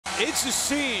It's a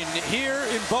scene here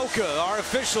in Boca. Our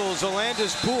officials,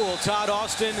 Alandis Poole, Todd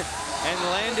Austin, and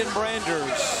Landon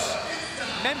Branders.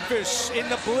 Memphis in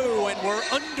the blue, and we're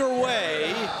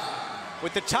underway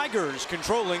with the Tigers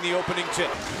controlling the opening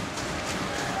tip.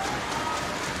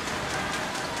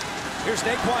 Here's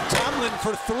Naquan Tomlin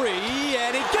for three,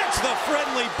 and he gets the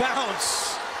friendly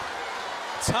bounce.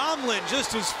 Tomlin,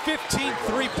 just his 15th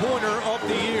three-pointer of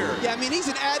the year. Yeah, I mean, he's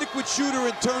an adequate shooter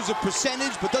in terms of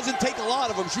percentage, but doesn't take a lot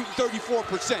of them, shooting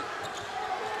 34%.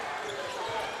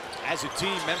 As a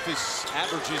team, Memphis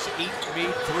averages 8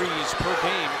 made threes per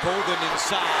game. Golden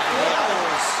inside. The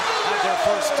Owls have their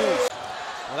first two.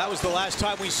 Well, that was the last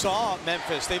time we saw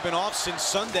Memphis. They've been off since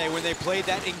Sunday when they played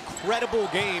that incredible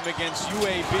game against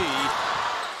UAB.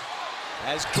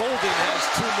 As Golden has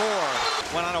two more.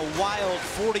 Went on a wild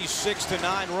 46-9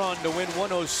 run to win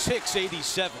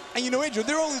 106-87. And you know, Andrew,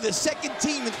 they're only the second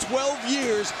team in 12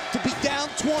 years to be down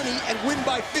 20 and win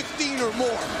by 15 or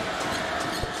more.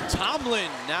 Tomlin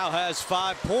now has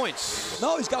 5 points.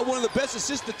 No, he's got one of the best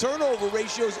assist-to-turnover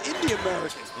ratios in the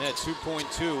American. Yeah,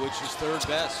 2.2, which is third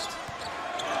best.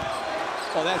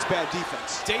 Oh, that's bad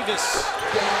defense. Davis.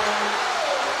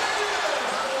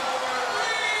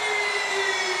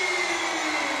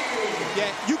 Yeah,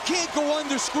 you can't go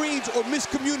under screens or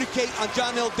miscommunicate on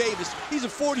John L. Davis. He's a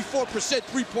 44%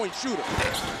 three-point shooter.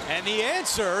 And the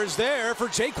answer is there for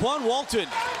Jaquan Walton.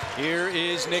 Here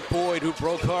is Nick Boyd, who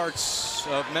broke hearts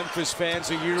of Memphis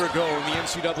fans a year ago in the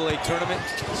NCAA tournament,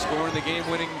 scoring the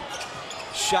game-winning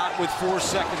shot with 4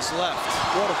 seconds left.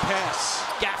 What a pass.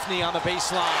 Gaffney on the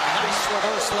baseline. Nice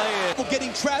reverse lay-in.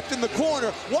 Getting trapped in the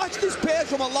corner. Watch this pass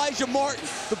from Elijah Martin.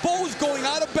 The ball was going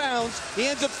out of bounds. He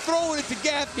ends up throwing it to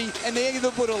Gaffney, and they end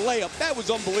up with a layup. That was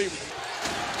unbelievable.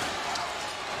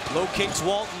 Low kicks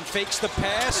Walton, fakes the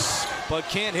pass, but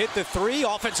can't hit the three.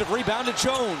 Offensive rebound to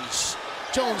Jones.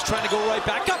 Jones trying to go right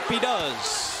back up. He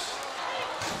does.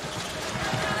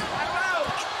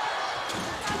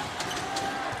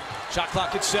 Shot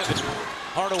clock at 7.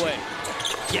 Hardaway.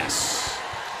 Yes.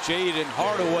 Jaden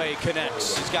Hardaway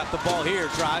connects. He's got the ball here.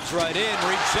 Drives right in.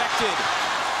 Rejected.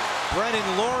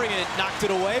 Brennan Lorient knocked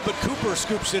it away, but Cooper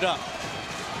scoops it up.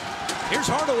 Here's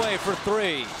Hardaway for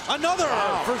 3. Another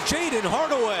for Jaden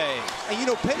Hardaway. And you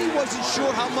know, Penny wasn't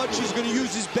sure how much he's going to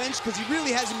use his bench because he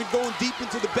really hasn't been going deep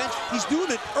into the bench. He's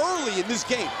doing it early in this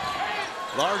game.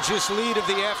 Largest lead of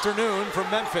the afternoon for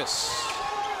Memphis.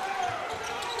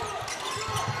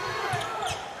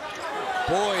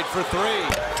 Boyd for 3.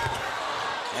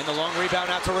 And the long rebound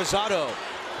out to Rosado.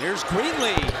 Here's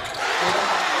Greenlee.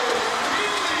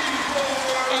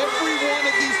 Every one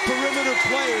of these perimeter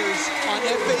players on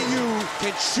FAU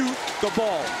can shoot the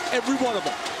ball. Every one of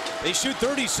them. They shoot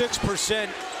 36%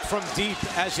 from deep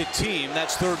as a team.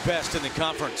 That's third best in the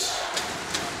conference.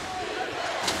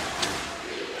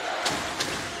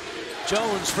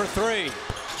 Jones for 3.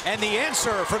 And the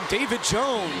answer from David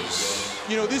Jones.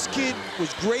 You know, this kid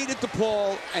was great at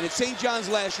DePaul, and at St. John's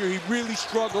last year, he really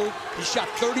struggled. He shot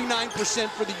 39%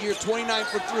 for the year, 29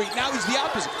 for 3. Now he's the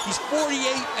opposite. He's 48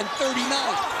 and 39.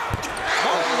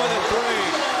 Martin with a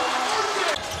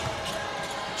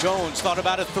 3. Jones thought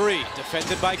about a 3,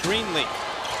 defended by Greenlee.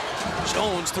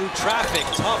 Jones through traffic,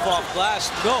 tough off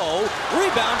glass, no.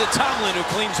 Rebound to Tomlin, who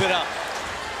cleans it up.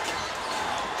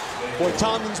 Boy,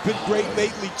 Tomlin's been great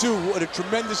lately, too. What a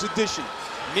tremendous addition.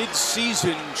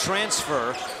 Mid-season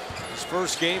transfer. His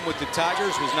first game with the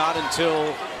Tigers was not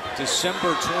until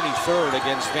December 23rd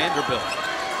against Vanderbilt,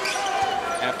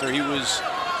 after he was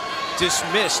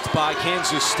dismissed by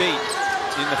Kansas State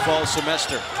in the fall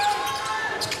semester.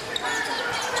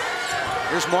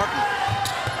 Here's Martin.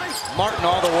 Martin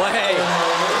all the way.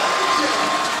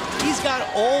 He's got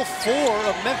all 4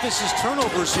 of Memphis's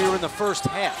turnovers here in the first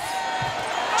half.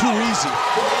 Too easy.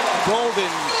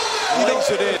 Golden lays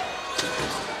it in.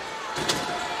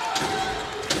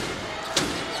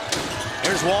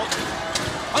 Here's Walton.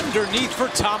 Underneath for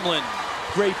Tomlin.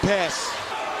 Great pass.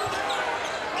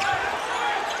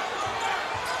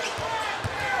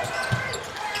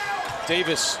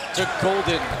 Davis to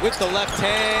Golden with the left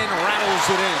hand, rattles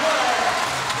it in.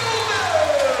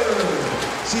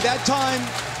 See, that time,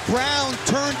 Brown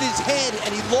turned his head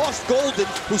and he lost Golden,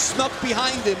 who snuck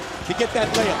behind him to get that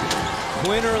layup.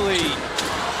 Quinterly,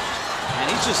 and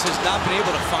he just has not been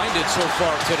able to find it so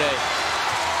far today.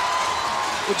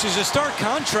 Which is a stark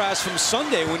contrast from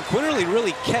Sunday, when Quinterly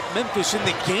really kept Memphis in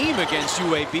the game against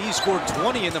UAB. He scored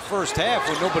 20 in the first half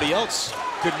when nobody else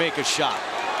could make a shot.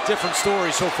 Different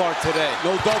story so far today.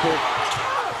 No double.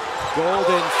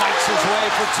 Golden fights his way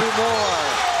for 2 more.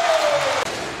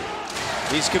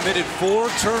 He's committed 4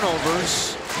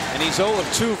 turnovers, and he's 0 of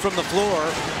 2 from the floor,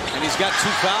 and he's got 2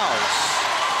 fouls.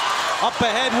 Up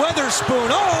ahead, Weatherspoon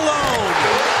all alone.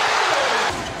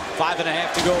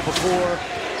 5.5 to go before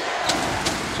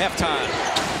halftime.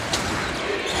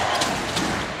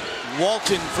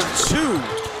 Walton for 2,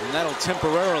 and that'll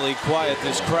temporarily quiet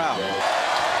this crowd.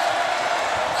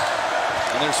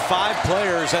 And there's 5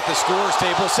 players at the scores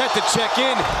table set to check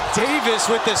in. Davis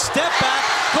with the step back,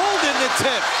 Golden the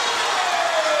tip.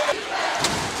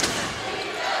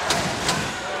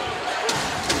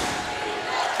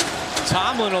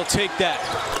 Tomlin will take that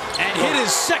and hit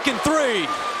his second 3.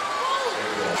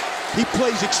 He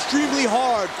plays extremely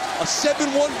hard. A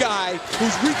 7-1 guy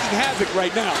who's wreaking havoc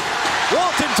right now.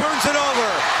 Walton turns it over.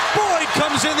 Boyd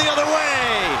comes in the other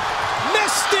way.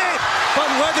 Missed it,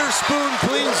 but Weatherspoon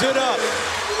cleans it up.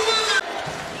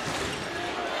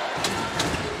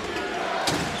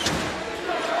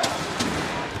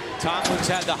 Tomlin's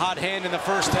had the hot hand in the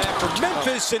first half for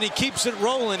Memphis, and he keeps it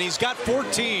rolling. He's got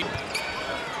 14.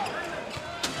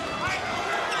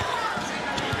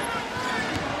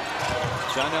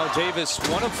 Johnell Davis,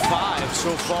 1 of 5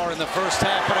 so far in the first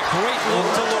half, but a great look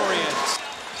to Lorient.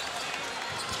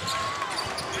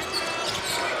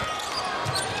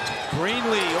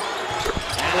 Greenlee,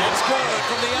 and that's good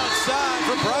from the outside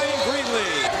for Brian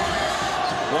Greenlee.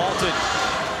 Walton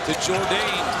to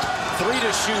Jourdain, 3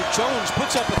 to shoot. Jones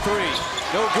puts up a 3,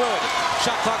 no good.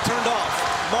 Shot clock turned off.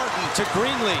 Martin to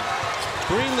Greenlee.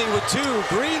 Greenlee with 2.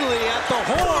 Greenlee at the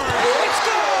horn. It's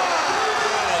good.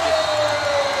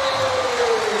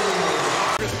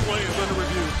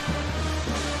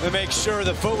 To make sure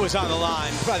the foot was on the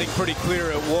line. I think pretty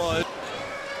clear it was.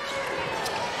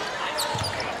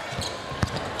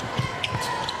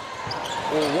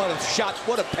 Oh, what a shot,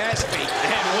 what a pass fake.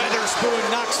 And Weatherspoon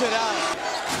knocks it out.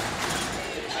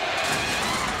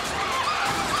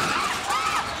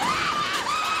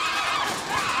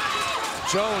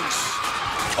 Jones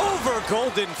over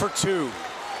Golden for 2.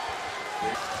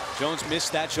 Jones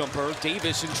missed that jumper.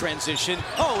 Davis in transition.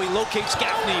 Oh, he locates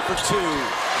Gaffney for 2.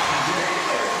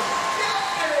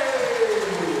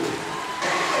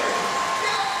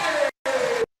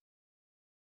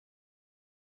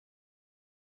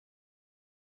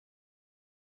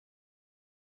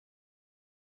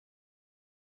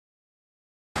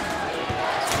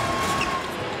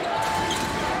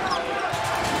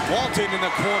 Walton in the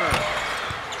corner.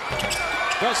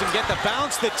 Doesn't get the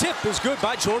bounce. The tip is good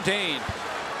by Jourdain.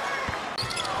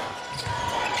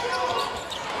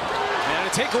 And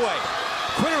a takeaway.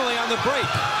 Quinterly on the break.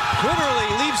 Quinterly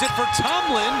leaves it for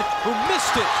Tomlin, who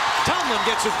missed it. Tomlin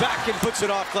gets it back and puts it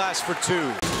off glass for 2.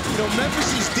 You know,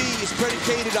 Memphis' D is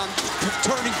predicated on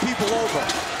turning people over.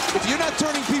 If you're not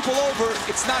turning people over,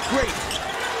 it's not great.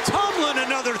 Tomlin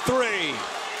another 3.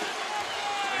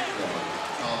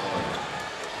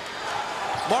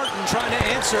 Martin trying to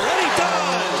answer, and he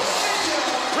does!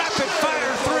 Rapid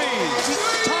fire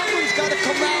 3s. Tomlin's got to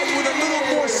come out with a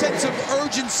little more sense of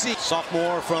urgency.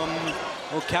 Sophomore from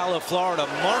Ocala, Florida.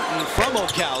 Martin from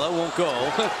Ocala won't go.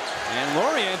 And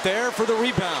Lorient there for the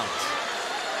rebound.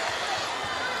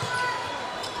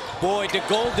 Boyd to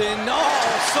Golden.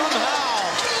 Oh, somehow.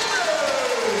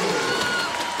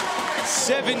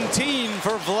 17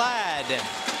 for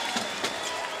Vlad.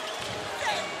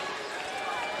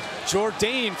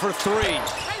 Jourdain for 3.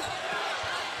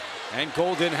 And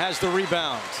Golden has the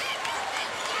rebound.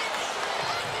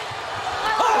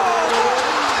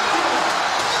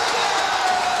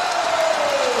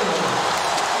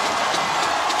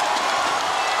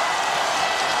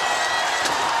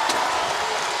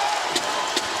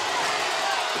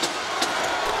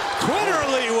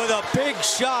 Quinterly with a big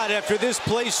shot after this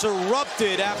place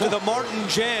erupted after the Martin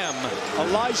jam.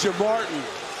 Elijah Martin,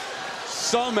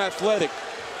 some athletic.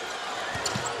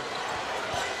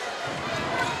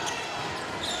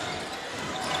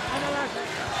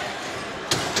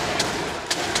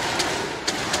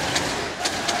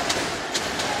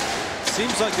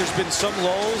 Seems like there's been some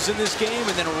lulls in this game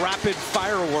and then rapid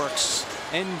fireworks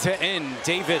end to end.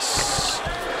 Davis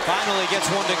finally gets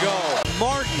one to go.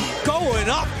 Martin going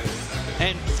up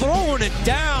and throwing it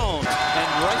down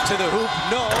and right to the hoop.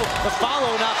 No, the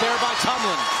follow not there by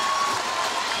Tomlin.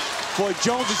 Boy,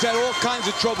 Jones has had all kinds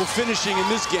of trouble finishing in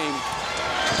this game.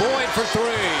 Boyd for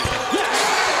 3. Yes!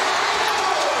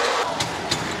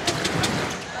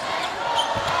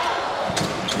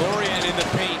 Lorient in the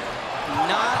paint.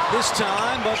 Not this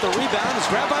time, but the rebound is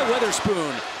grabbed by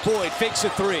Weatherspoon. Boyd fakes a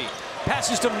 3.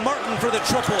 Passes to Martin for the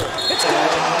triple. It's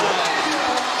good.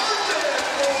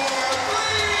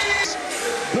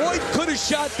 Boyd could have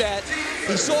shot that.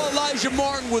 He saw Elijah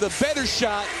Martin with a better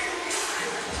shot.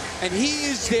 And he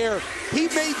is there. He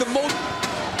made the most.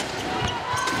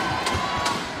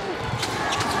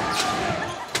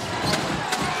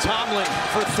 Tomlin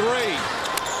for three.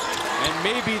 And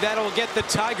maybe that'll get the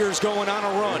Tigers going on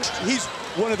a run. He's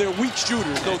one of their weak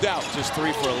shooters, no doubt. Just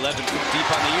 3 for 11 from deep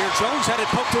on the year. Jones had it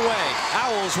poked away.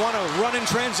 Owls want to run in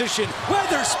transition.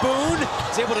 Weatherspoon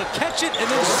is able to catch it and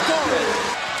then score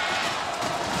it.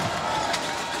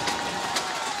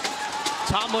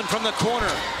 Tomlin from the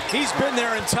corner. He's been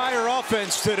their entire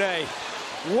offense today.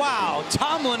 Wow,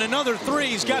 Tomlin another three.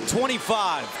 He's got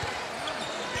 25.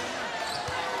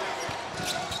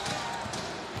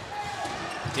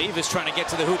 Davis trying to get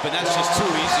to the hoop, and that's just too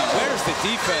easy. Where's the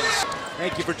defense?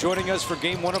 Thank you for joining us for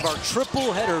game one of our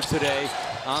triple header today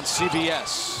on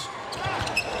CBS.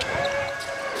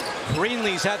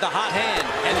 Greenlee's had the hot hand,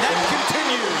 and that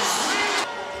continues.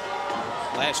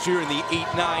 Last year in the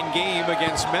 8-9 game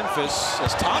against Memphis,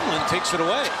 as Tomlin takes it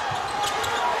away.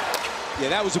 Yeah,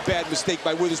 that was a bad mistake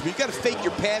by Witherspoon. You got to fake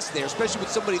your pass there, especially with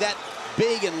somebody that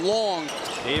big and long.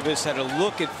 Davis had a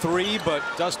look at three, but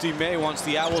Dusty May wants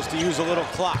the Owls to use a little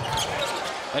clock.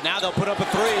 But now they'll put up a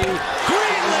three.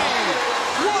 Greenlee!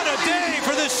 What a day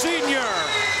for the senior!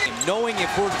 Knowing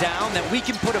if we're down that we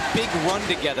can put a big run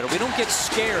together. We don't get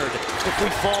scared if we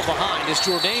fall behind as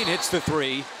Jourdain hits the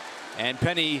three and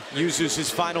Penny uses his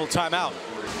final timeout.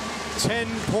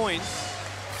 10-point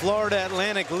Florida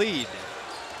Atlantic lead.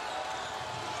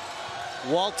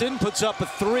 Walton puts up a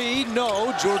three.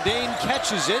 No, Jourdain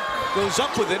catches it, goes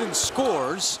up with it, and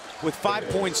scores with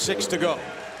 5.6 to go.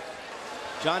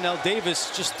 John L.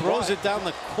 Davis just throws it down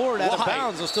the court out of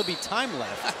bounds. There'll still be time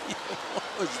left.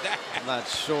 What was that? I'm not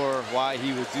sure why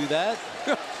he would do that.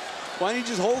 Why didn't he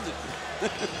just hold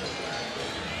it?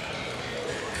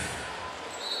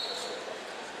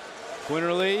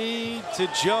 Quinterly to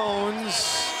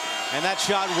Jones, and that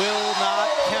shot will not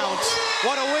count.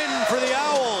 What a win for the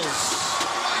Owls.